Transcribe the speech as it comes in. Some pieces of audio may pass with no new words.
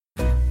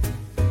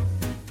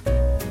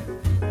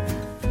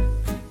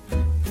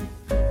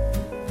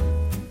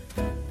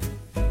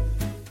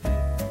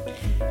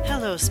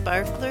Hello,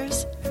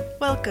 sparklers.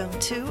 Welcome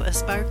to A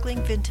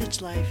Sparkling Vintage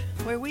Life,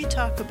 where we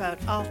talk about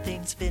all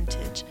things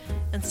vintage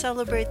and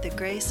celebrate the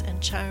grace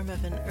and charm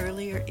of an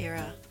earlier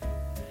era.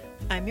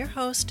 I'm your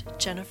host,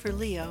 Jennifer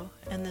Leo,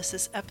 and this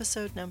is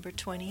episode number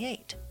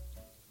 28.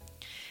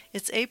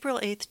 It's April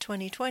 8th,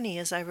 2020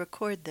 as I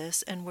record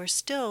this, and we're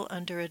still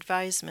under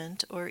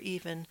advisement or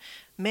even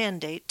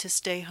mandate to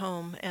stay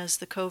home as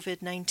the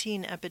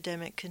COVID-19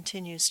 epidemic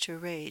continues to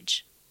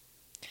rage.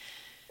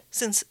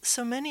 Since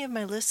so many of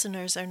my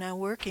listeners are now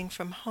working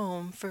from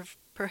home for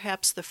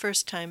perhaps the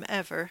first time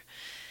ever,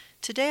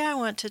 today I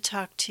want to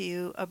talk to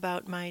you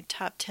about my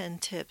top 10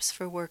 tips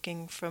for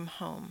working from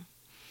home.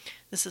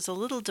 This is a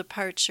little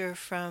departure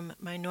from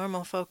my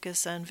normal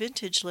focus on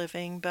vintage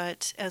living,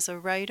 but as a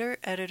writer,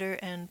 editor,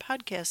 and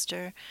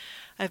podcaster,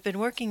 I've been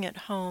working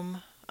at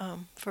home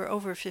for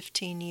over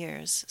 15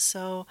 years,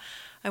 so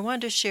I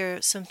want to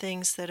share some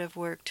things that have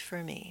worked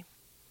for me.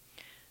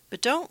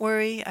 But don't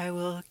worry, I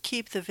will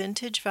keep the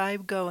vintage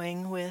vibe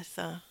going with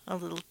a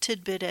little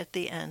tidbit at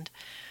the end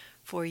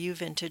for you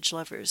vintage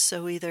lovers.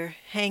 So either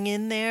hang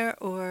in there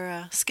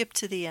or skip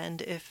to the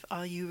end if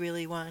all you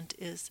really want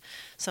is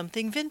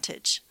something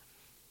vintage.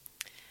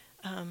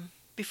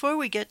 Before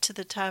we get to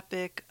the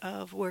topic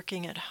of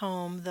working at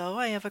home, though,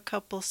 I have a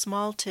couple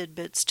small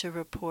tidbits to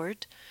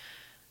report.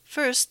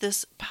 First,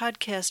 this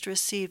podcast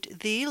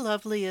received the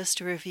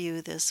loveliest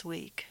review this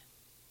week.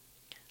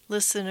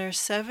 Listener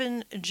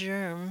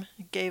 7Germ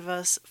gave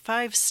us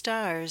 5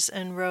 stars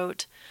and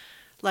wrote,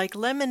 "Like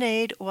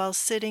lemonade while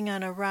sitting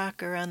on a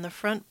rocker on the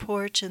front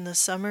porch in the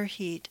summer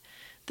heat,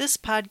 this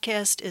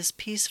podcast is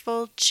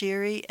peaceful,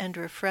 cheery, and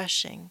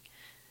refreshing.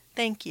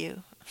 Thank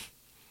you."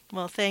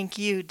 Well, thank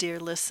you, dear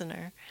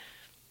listener.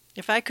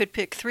 If I could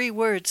pick 3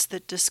 words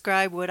that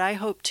describe what I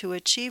hope to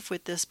achieve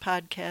with this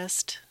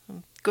podcast,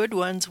 good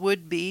ones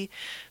would be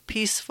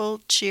peaceful,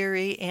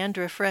 cheery, and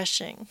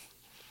refreshing.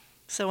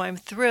 So I'm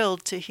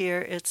thrilled to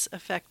hear it's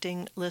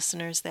affecting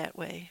listeners that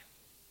way.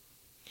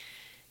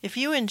 If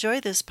you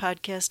enjoy this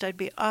podcast, I'd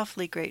be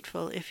awfully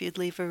grateful if you'd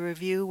leave a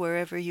review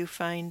wherever you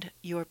find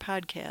your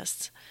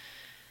podcasts.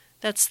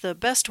 That's the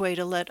best way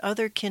to let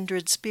other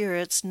kindred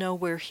spirits know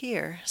we're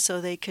here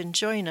so they can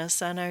join us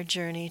on our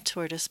journey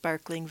toward a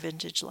sparkling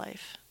vintage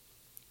life.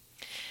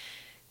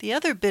 The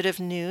other bit of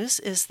news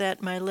is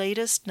that my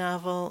latest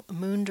novel,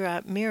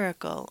 Moondrop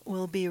Miracle,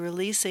 will be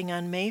releasing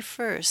on May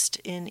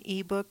 1st in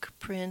ebook,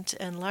 print,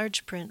 and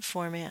large print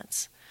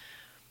formats.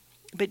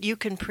 But you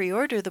can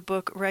pre-order the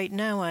book right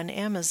now on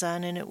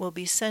Amazon and it will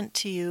be sent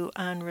to you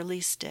on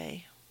release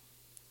day.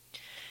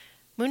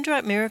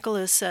 Moondrop Miracle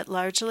is set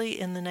largely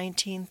in the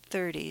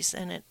 1930s,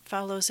 and it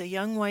follows a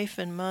young wife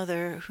and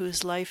mother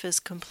whose life is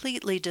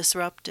completely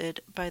disrupted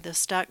by the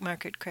stock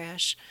market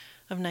crash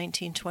of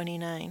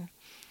 1929.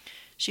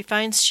 She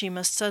finds she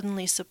must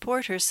suddenly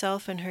support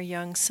herself and her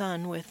young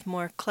son with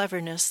more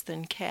cleverness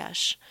than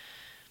cash.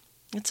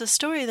 It's a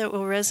story that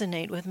will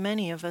resonate with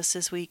many of us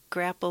as we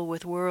grapple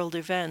with world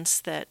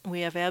events that we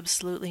have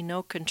absolutely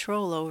no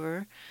control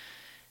over,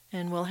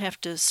 and we'll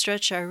have to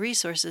stretch our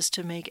resources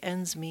to make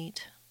ends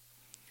meet.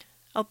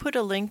 I'll put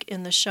a link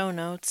in the show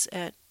notes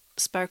at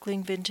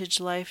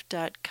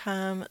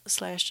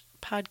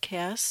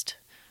sparklingvintagelife.com/podcast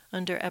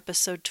under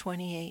episode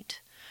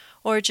 28.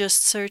 Or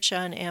just search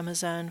on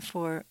Amazon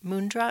for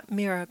Moondrop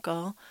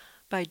Miracle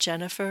by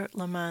Jennifer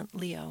Lamont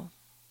Leo.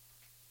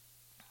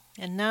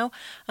 And now,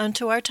 on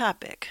to our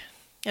topic.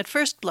 At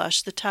first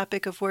blush, the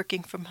topic of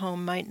working from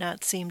home might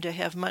not seem to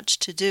have much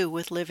to do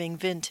with living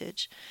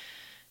vintage.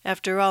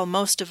 After all,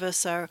 most of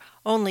us are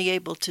only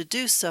able to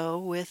do so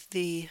with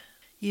the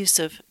use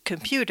of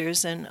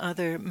computers and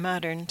other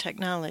modern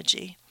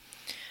technology.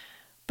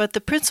 But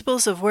the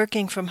principles of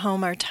working from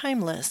home are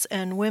timeless,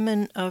 and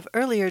women of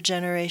earlier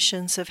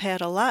generations have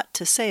had a lot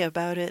to say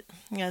about it,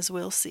 as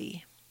we'll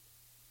see.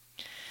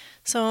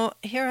 So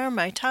here are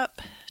my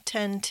top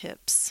 10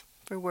 tips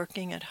for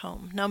working at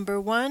home. Number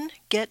 1,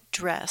 get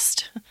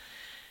dressed.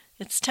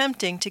 It's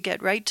tempting to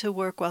get right to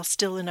work while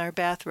still in our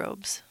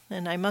bathrobes,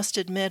 and I must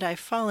admit I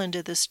fall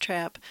into this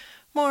trap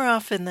more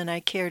often than I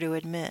care to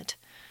admit.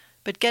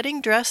 But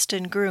getting dressed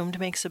and groomed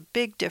makes a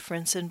big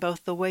difference in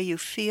both the way you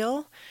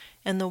feel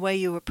and the way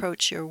you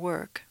approach your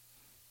work.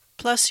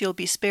 Plus, you'll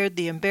be spared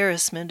the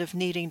embarrassment of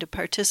needing to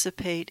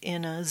participate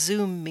in a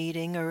Zoom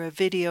meeting or a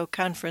video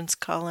conference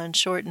call on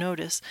short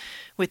notice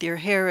with your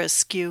hair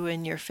askew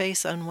and your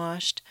face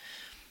unwashed.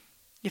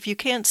 If you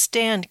can't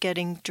stand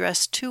getting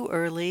dressed too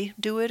early,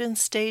 do it in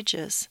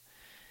stages.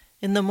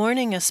 In the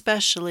morning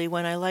especially,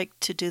 when I like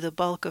to do the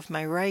bulk of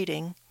my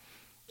writing,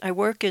 I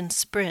work in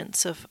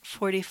sprints of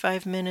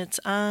 45 minutes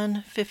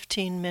on,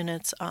 15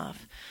 minutes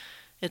off.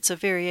 It's a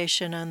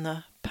variation on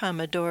the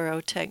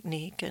Pomodoro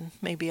technique, and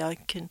maybe I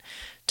can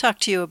talk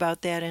to you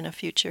about that in a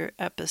future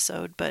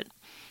episode. But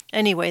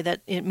anyway,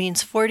 that it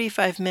means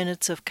 45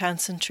 minutes of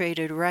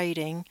concentrated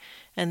writing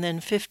and then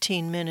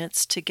 15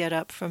 minutes to get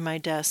up from my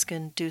desk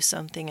and do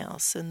something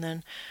else. And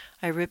then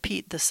I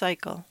repeat the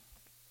cycle.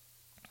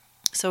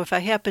 So if I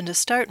happen to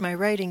start my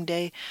writing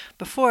day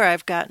before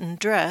I've gotten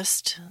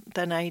dressed,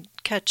 then I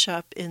catch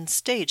up in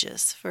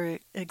stages. For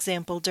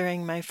example,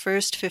 during my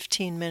first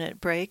 15-minute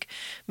break,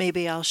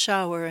 maybe I'll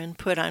shower and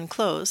put on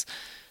clothes.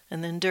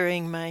 And then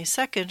during my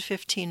second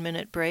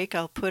 15-minute break,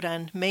 I'll put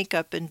on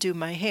makeup and do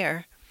my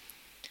hair.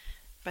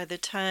 By the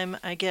time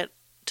I get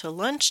to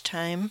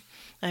lunchtime,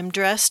 I'm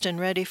dressed and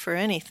ready for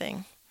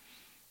anything.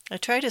 I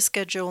try to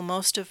schedule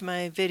most of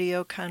my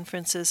video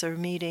conferences or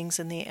meetings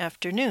in the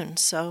afternoon,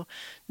 so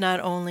not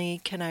only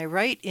can I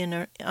write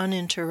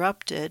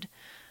uninterrupted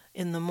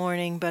in the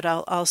morning, but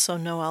I'll also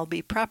know I'll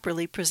be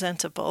properly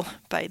presentable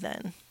by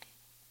then.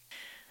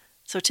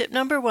 So tip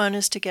number 1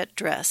 is to get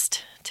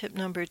dressed. Tip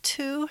number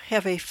 2,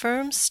 have a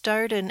firm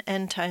start and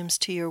end times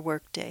to your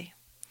workday.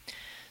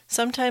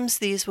 Sometimes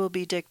these will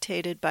be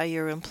dictated by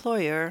your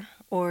employer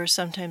or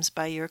sometimes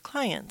by your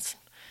clients.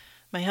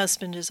 My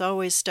husband has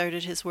always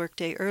started his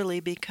workday early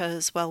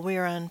because while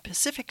we're on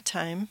Pacific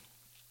time,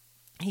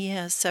 he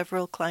has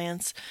several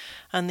clients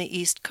on the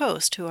East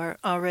Coast who are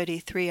already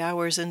 3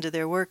 hours into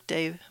their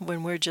workday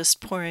when we're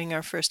just pouring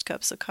our first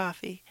cups of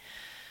coffee.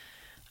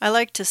 I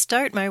like to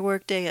start my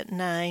workday at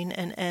 9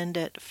 and end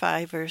at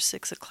 5 or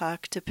 6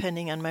 o'clock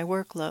depending on my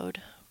workload,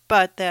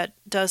 but that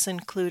does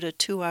include a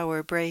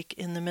 2-hour break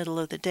in the middle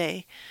of the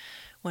day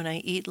when I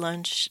eat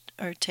lunch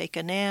or take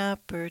a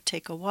nap or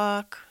take a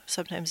walk,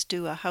 sometimes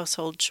do a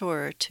household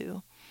chore or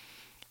two.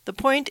 The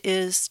point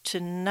is to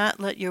not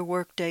let your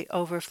workday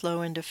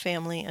overflow into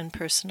family and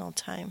personal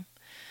time.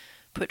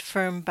 Put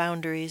firm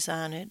boundaries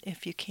on it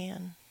if you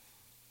can.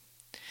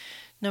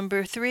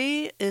 Number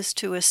 3 is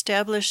to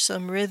establish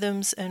some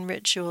rhythms and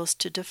rituals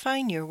to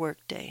define your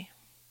workday.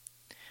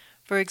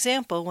 For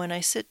example, when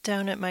I sit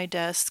down at my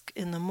desk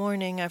in the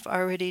morning, I've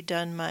already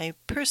done my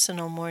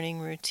personal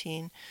morning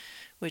routine,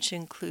 which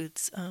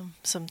includes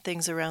some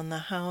things around the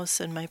house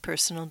and my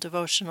personal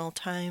devotional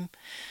time.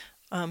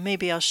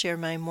 Maybe I'll share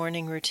my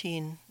morning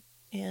routine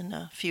in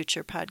a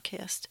future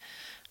podcast.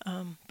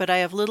 But I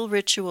have little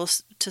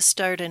rituals to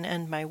start and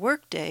end my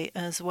workday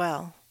as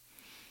well.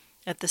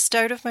 At the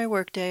start of my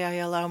workday, I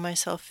allow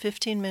myself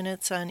 15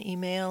 minutes on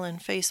email and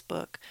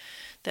Facebook.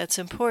 That's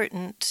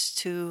important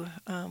to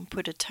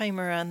put a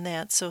timer on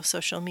that so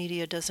social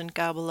media doesn't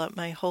gobble up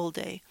my whole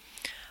day.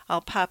 I'll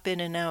pop in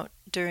and out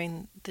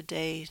during the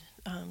day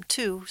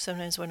too,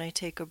 sometimes when I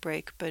take a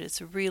break, but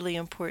it's really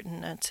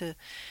important not to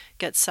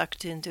get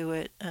sucked into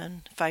it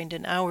and find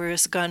an hour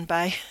has gone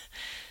by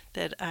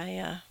that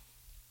I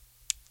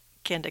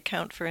can't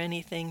account for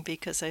anything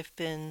because I've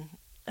been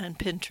on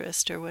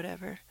Pinterest or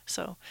whatever.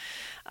 So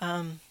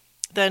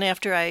then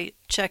after I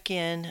check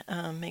in,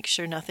 make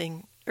sure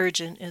nothing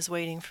urgent is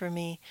waiting for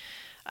me,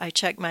 I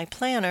check my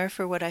planner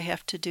for what I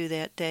have to do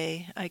that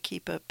day. I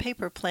keep a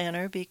paper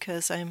planner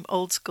because I'm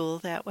old school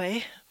that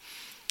way.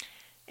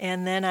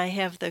 And then I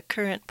have the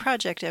current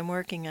project I'm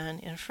working on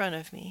in front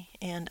of me,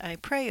 and I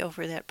pray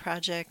over that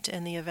project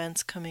and the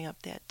events coming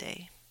up that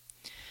day.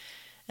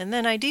 And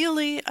then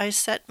ideally, I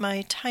set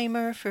my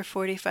timer for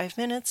 45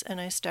 minutes and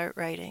I start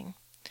writing.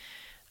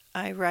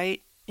 I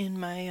write in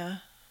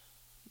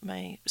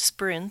my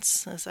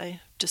sprints, as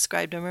I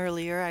described them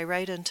earlier. I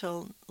write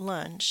until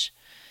lunch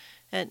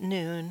at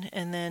noon,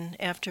 and then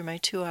after my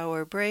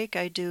 2-hour break,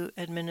 I do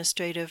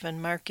administrative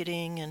and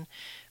marketing and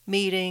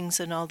meetings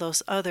and all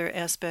those other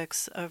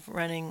aspects of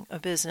running a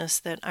business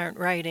that aren't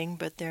writing,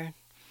 but they're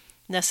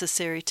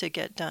necessary to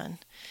get done.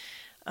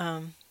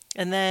 And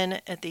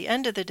then at the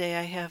end of the day,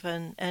 I have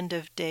an end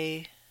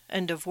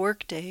of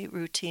work day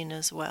routine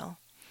as well.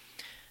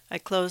 I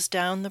close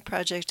down the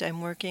project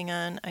I'm working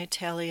on. I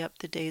tally up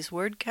the day's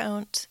word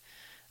count.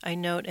 I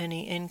note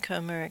any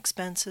income or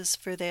expenses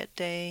for that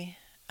day.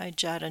 I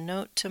jot a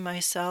note to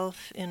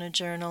myself in a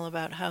journal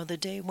about how the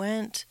day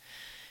went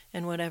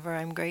and whatever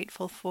I'm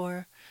grateful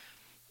for.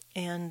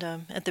 And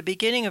at the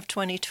beginning of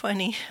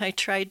 2020, I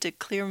tried to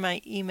clear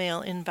my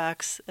email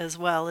inbox as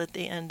well at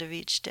the end of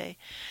each day.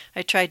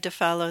 I tried to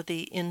follow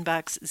the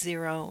inbox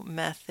zero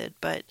method,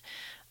 but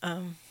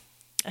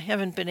I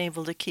haven't been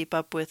able to keep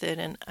up with it,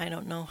 and I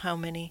don't know how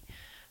many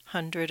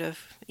hundred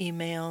of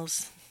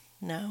emails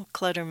now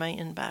clutter my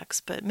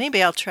inbox, but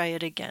maybe I'll try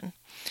it again.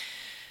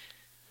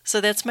 So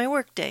that's my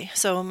work day.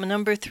 So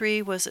number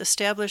 3 was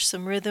establish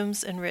some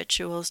rhythms and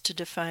rituals to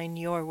define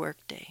your work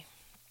day.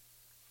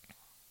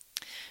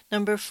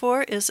 Number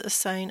 4 is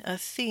assign a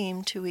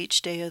theme to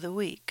each day of the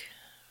week.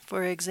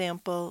 For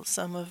example,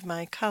 some of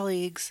my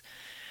colleagues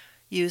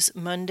use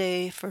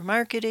Monday for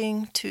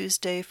marketing,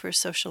 Tuesday for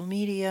social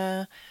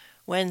media,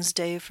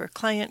 Wednesday for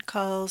client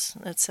calls,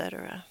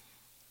 etc.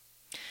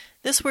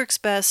 This works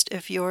best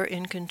if you're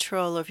in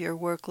control of your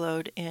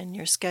workload and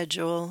your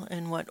schedule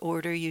and what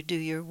order you do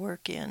your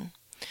work in,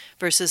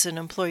 versus an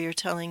employer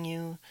telling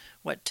you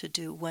what to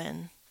do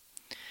when.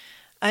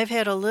 I've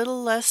had a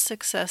little less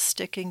success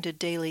sticking to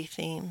daily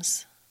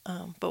themes,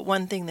 but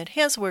one thing that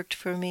has worked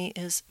for me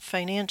is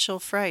Financial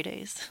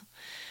Fridays.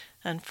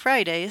 On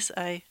Fridays,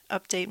 I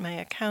update my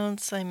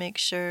accounts, I make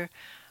sure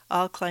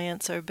all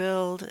clients are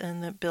billed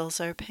and that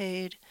bills are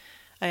paid.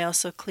 I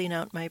also clean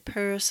out my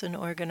purse and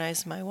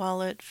organize my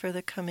wallet for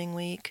the coming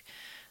week,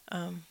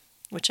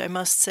 which I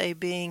must say,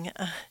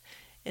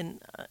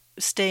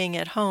 staying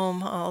at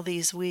home all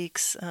these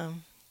weeks,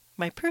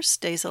 my purse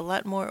stays a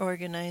lot more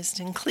organized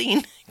and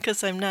clean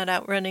because I'm not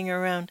out running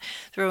around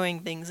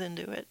throwing things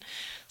into it.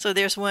 So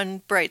there's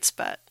one bright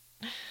spot.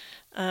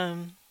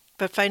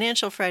 But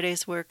Financial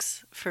Fridays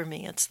works for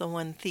me. It's the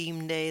one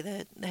theme day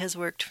that has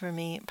worked for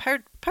me,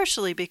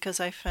 partially because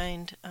I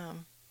find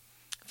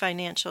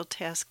financial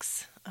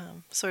tasks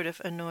sort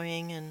of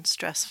annoying and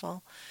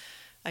stressful.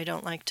 I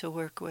don't like to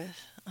work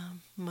with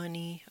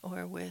money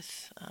or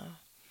with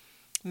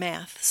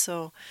math.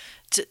 So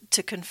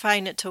to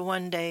confine it to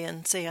one day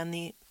and say on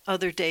the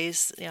other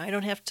days, I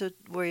don't have to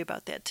worry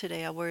about that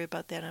today. I'll worry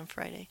about that on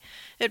Friday.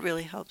 It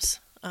really helps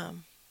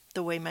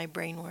the way my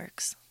brain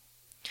works.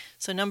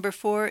 So number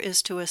 4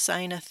 is to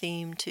assign a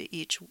theme to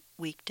each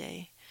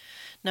weekday.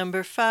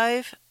 Number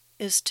 5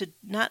 is to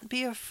not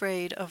be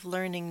afraid of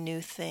learning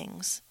new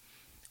things.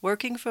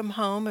 Working from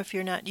home, if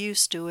you're not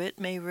used to it,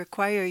 may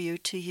require you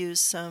to use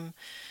some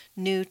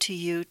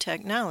new-to-you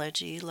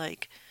technology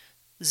like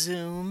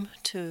Zoom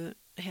to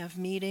have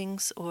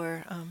meetings,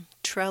 or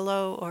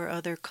Trello or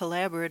other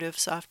collaborative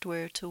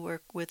software to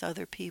work with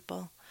other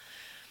people.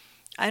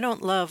 I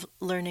don't love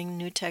learning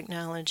new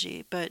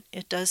technology, but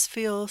it does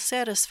feel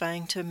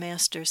satisfying to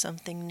master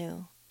something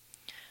new.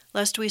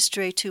 Lest we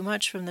stray too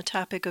much from the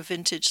topic of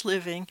vintage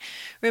living,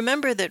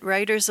 remember that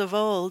writers of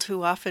old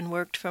who often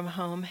worked from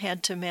home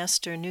had to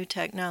master new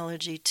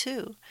technology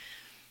too.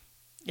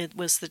 It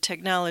was the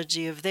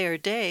technology of their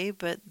day,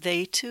 but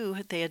they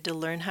had to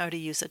learn how to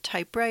use a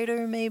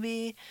typewriter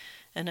maybe,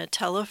 and a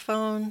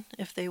telephone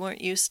if they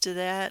weren't used to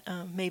that,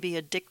 maybe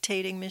a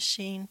dictating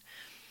machine.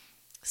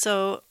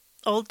 So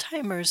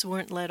old-timers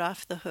weren't let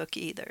off the hook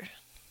either.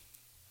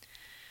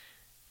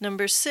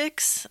 Number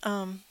 6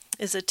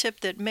 is a tip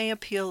that may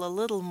appeal a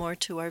little more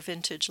to our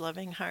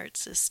vintage-loving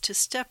hearts, is to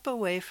step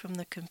away from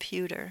the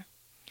computer.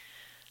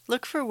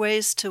 Look for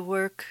ways to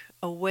work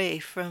away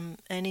from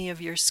any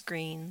of your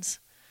screens.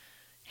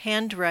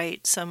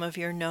 Handwrite some of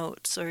your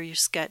notes or your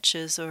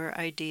sketches or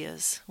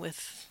ideas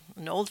with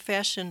an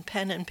old-fashioned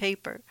pen and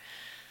paper.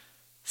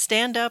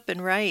 Stand up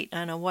and write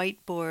on a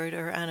whiteboard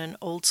or on an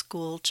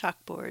old-school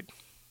chalkboard.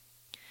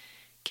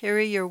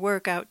 Carry your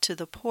work out to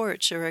the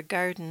porch or a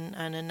garden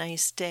on a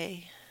nice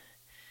day.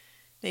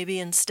 Maybe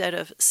instead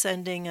of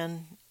sending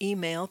an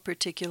email,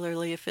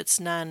 particularly if it's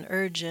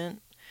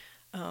non-urgent,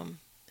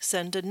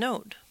 send a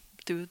note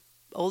through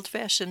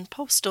old-fashioned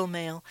postal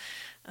mail,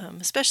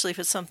 especially if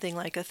it's something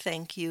like a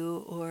thank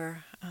you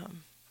or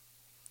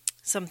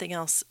something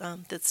else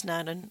that's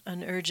not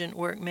an urgent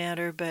work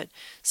matter, but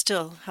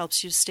still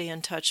helps you stay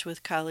in touch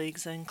with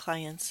colleagues and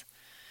clients.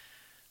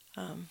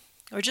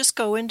 Or just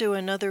go into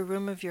another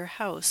room of your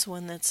house,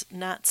 one that's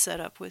not set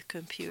up with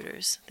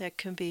computers. That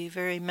can be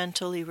very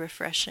mentally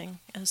refreshing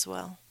as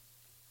well.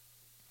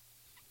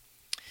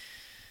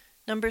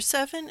 Number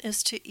 7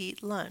 is to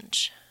eat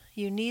lunch.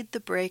 You need the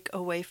break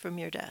away from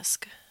your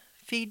desk.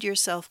 Feed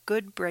yourself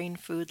good brain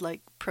food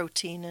like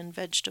protein and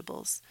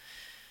vegetables.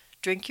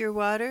 Drink your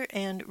water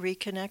and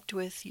reconnect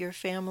with your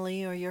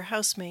family or your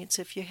housemates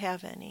if you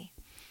have any.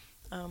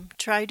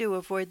 Try to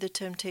avoid the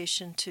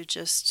temptation to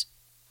just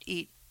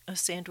eat a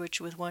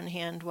sandwich with one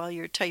hand while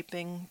you're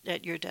typing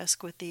at your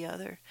desk with the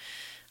other.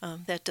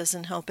 That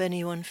doesn't help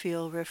anyone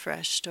feel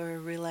refreshed or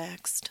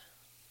relaxed.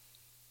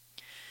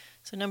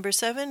 So number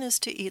 7 is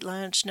to eat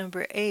lunch.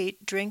 Number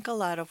 8, drink a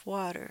lot of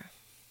water.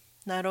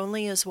 Not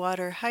only is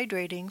water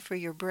hydrating for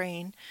your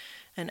brain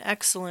and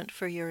excellent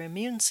for your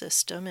immune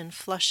system in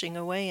flushing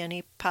away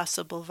any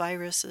possible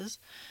viruses,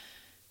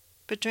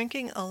 but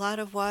drinking a lot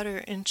of water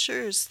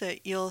ensures that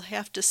you'll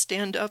have to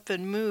stand up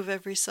and move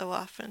every so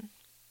often.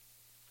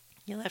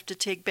 You'll have to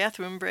take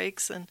bathroom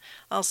breaks and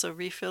also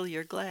refill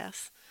your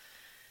glass.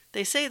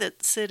 They say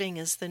that sitting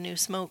is the new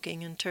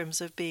smoking in terms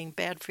of being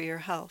bad for your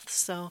health,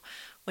 so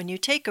when you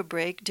take a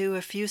break, do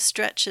a few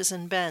stretches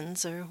and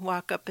bends, or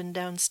walk up and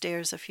down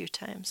stairs a few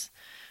times,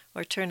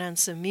 or turn on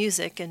some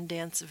music and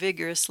dance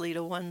vigorously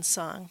to one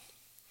song.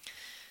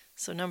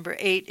 So number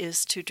 8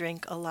 is to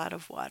drink a lot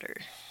of water.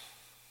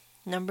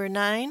 Number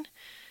 9,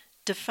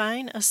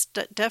 define a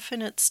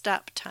definite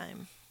stop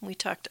time. We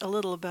talked a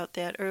little about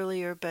that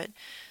earlier, but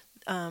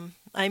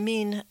I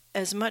mean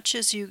as much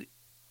as you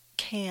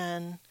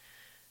can,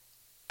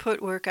 put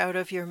work out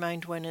of your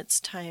mind when it's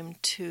time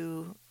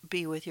to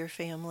be with your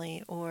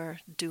family or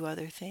do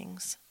other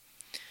things.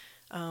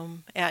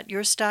 At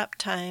your stop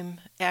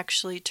time,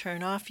 actually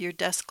turn off your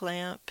desk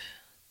lamp,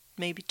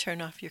 maybe turn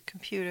off your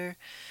computer,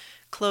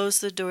 close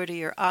the door to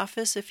your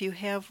office if you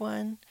have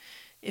one.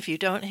 If you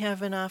don't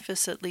have an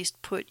office, at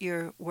least put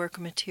your work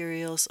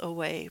materials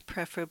away,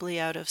 preferably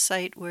out of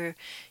sight where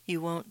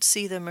you won't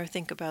see them or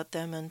think about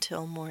them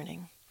until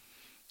morning.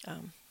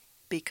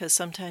 Because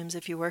sometimes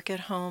if you work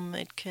at home,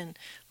 it can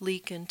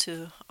leak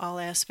into all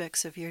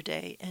aspects of your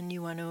day, and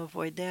you want to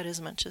avoid that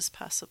as much as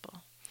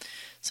possible.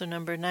 So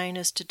number 9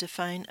 is to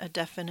define a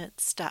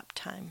definite stop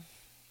time.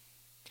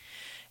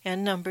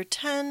 And number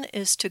 10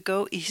 is to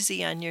go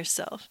easy on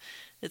yourself.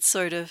 It's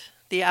sort of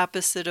the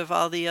opposite of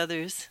all the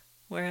others,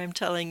 where I'm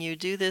telling you,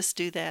 do this,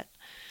 do that.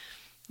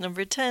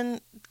 Number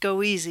 10,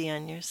 go easy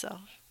on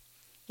yourself.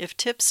 If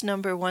tips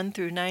number 1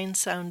 through 9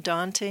 sound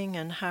daunting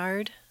and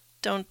hard,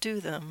 don't do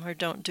them or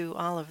don't do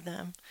all of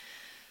them.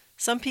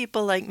 Some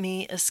people like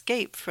me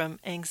escape from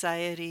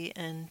anxiety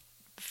and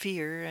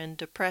fear and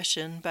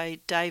depression by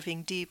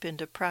diving deep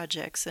into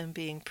projects and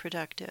being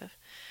productive.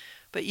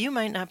 But you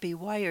might not be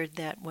wired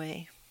that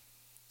way.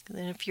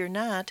 And if you're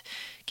not,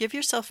 give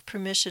yourself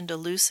permission to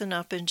loosen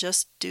up and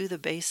just do the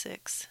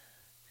basics.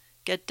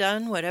 Get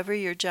done whatever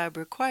your job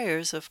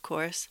requires, of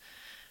course,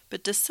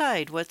 but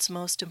decide what's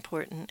most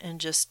important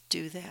and just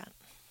do that.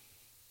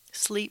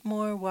 Sleep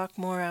more, walk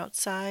more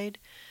outside,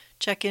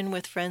 check in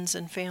with friends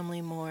and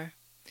family more.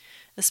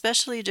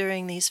 Especially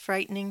during these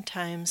frightening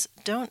times,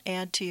 don't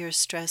add to your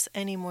stress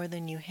any more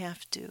than you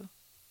have to.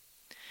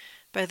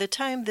 By the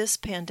time this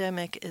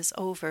pandemic is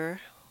over,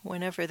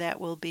 whenever that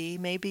will be,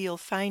 maybe you'll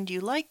find you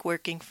like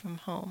working from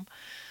home.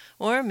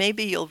 Or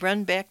maybe you'll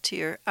run back to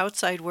your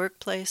outside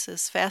workplace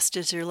as fast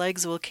as your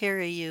legs will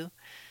carry you.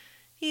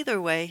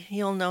 Either way,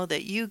 you'll know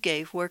that you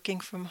gave working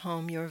from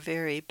home your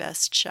very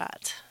best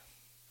shot.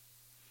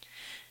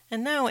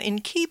 And now, in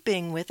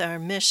keeping with our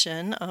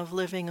mission of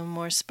living a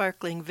more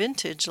sparkling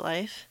vintage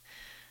life,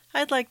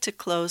 I'd like to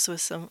close with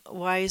some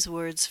wise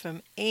words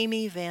from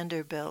Amy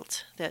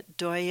Vanderbilt, that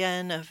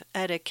doyenne of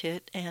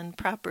etiquette and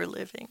proper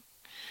living.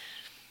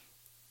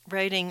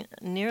 Writing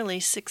nearly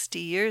 60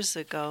 years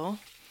ago,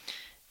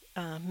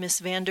 Miss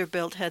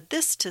Vanderbilt had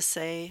this to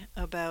say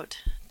about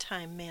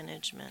time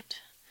management.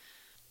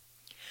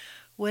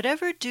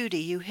 Whatever duty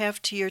you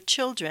have to your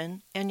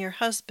children and your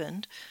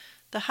husband,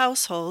 the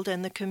household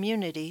and the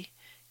community,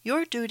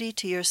 your duty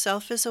to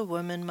yourself as a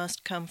woman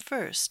must come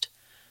first.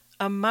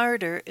 A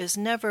martyr is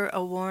never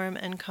a warm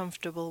and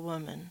comfortable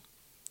woman.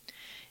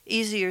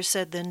 Easier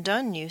said than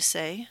done, you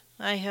say.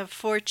 I have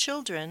 4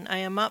 children. I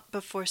am up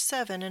before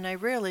 7, and I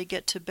rarely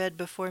get to bed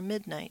before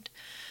midnight.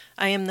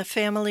 I am the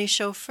family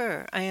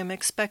chauffeur. I am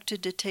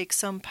expected to take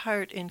some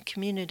part in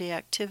community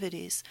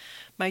activities.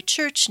 My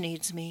church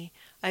needs me.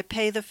 I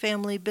pay the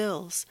family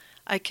bills.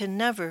 I can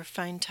never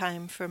find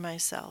time for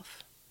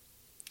myself.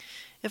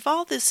 If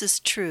all this is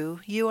true,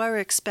 you are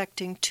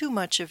expecting too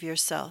much of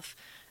yourself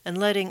and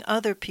letting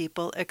other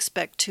people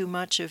expect too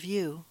much of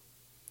you.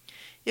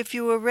 If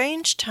you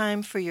arrange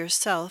time for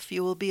yourself,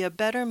 you will be a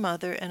better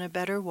mother and a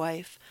better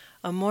wife,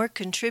 a more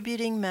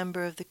contributing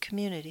member of the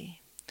community.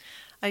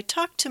 I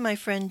talked to my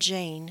friend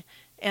Jane,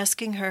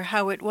 asking her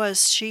how it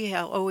was she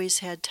always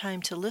had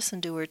time to listen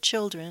to her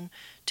children,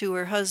 to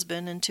her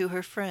husband, and to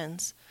her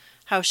friends,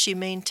 how she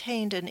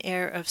maintained an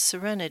air of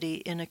serenity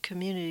in a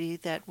community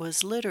that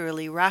was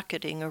literally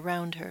rocketing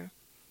around her.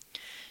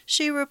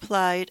 She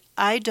replied,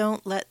 "I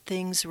don't let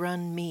things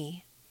run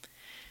me."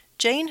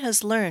 Jane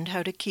has learned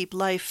how to keep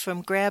life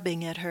from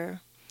grabbing at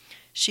her.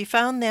 She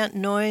found that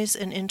noise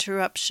and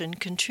interruption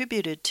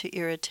contributed to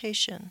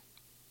irritation.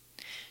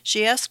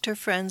 She asked her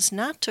friends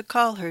not to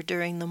call her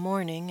during the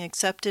morning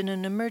except in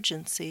an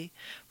emergency,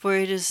 for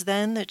it is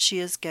then that she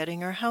is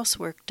getting her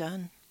housework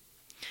done.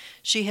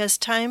 She has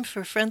time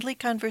for friendly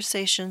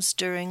conversations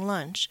during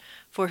lunch,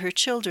 for her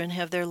children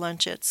have their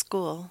lunch at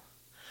school.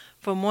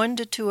 From 1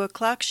 to 2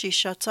 o'clock she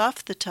shuts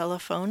off the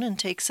telephone and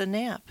takes a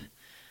nap.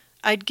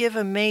 "I'd give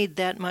a maid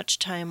that much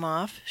time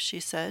off," she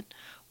said.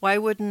 "Why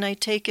wouldn't I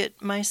take it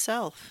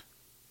myself?"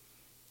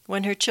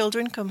 When her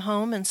children come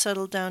home and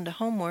settle down to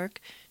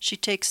homework, she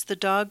takes the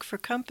dog for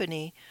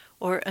company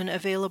or an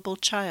available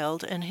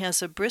child and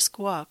has a brisk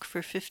walk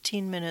for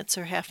 15 minutes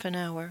or half an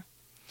hour.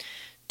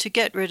 To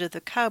get rid of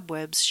the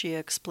cobwebs, she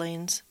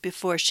explains,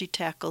 before she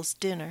tackles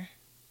dinner.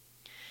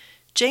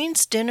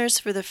 Jane's dinners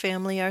for the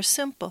family are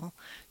simple,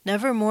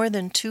 never more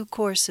than 2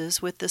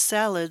 courses with the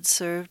salad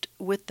served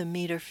with the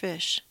meat or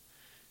fish.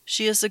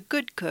 She is a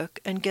good cook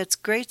and gets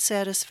great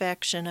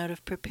satisfaction out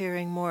of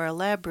preparing more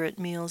elaborate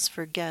meals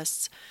for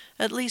guests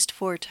at least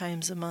 4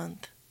 times a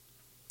month.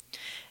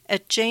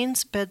 At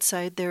Jane's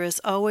bedside there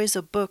is always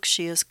a book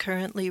she is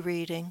currently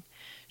reading.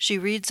 She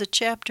reads a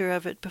chapter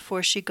of it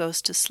before she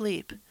goes to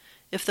sleep.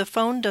 If the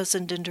phone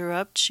doesn't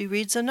interrupt, she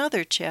reads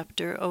another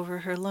chapter over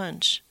her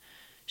lunch.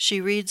 She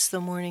reads the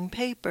morning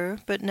paper,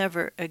 but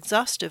never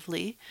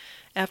exhaustively,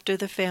 after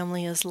the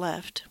family is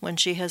left, when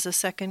she has a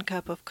second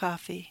cup of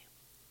coffee.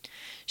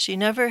 She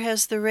never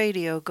has the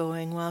radio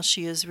going while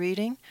she is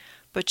reading,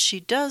 but she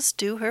does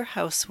do her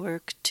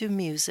housework to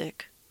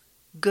music.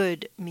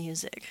 Good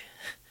music.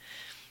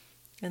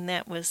 And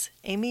that was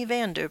Amy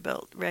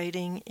Vanderbilt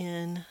writing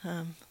in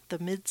the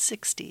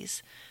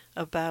mid-60s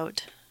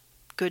about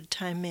good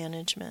time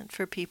management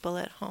for people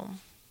at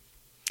home.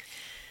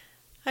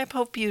 I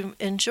hope you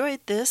enjoyed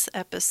this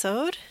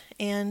episode,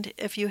 and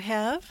if you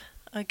have,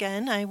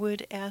 again, I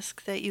would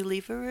ask that you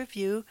leave a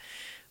review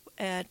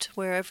at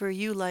wherever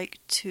you like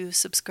to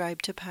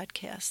subscribe to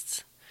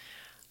podcasts.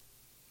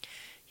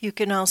 You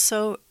can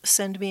also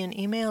send me an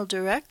email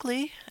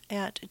directly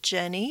at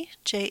Jenny,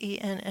 Jenny,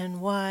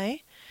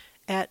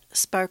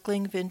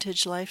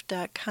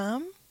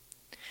 @sparklingvintagelife.com.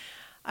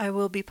 I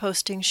will be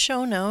posting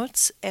show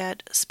notes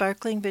at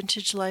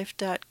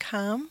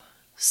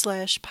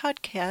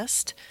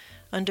sparklingvintagelife.com/podcast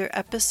under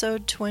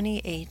episode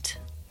 28.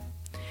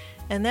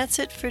 And that's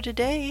it for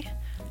today.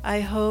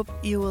 I hope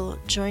you will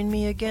join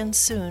me again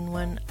soon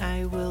when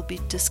I will be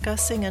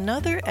discussing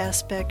another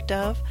aspect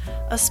of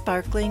a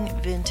sparkling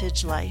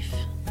vintage life.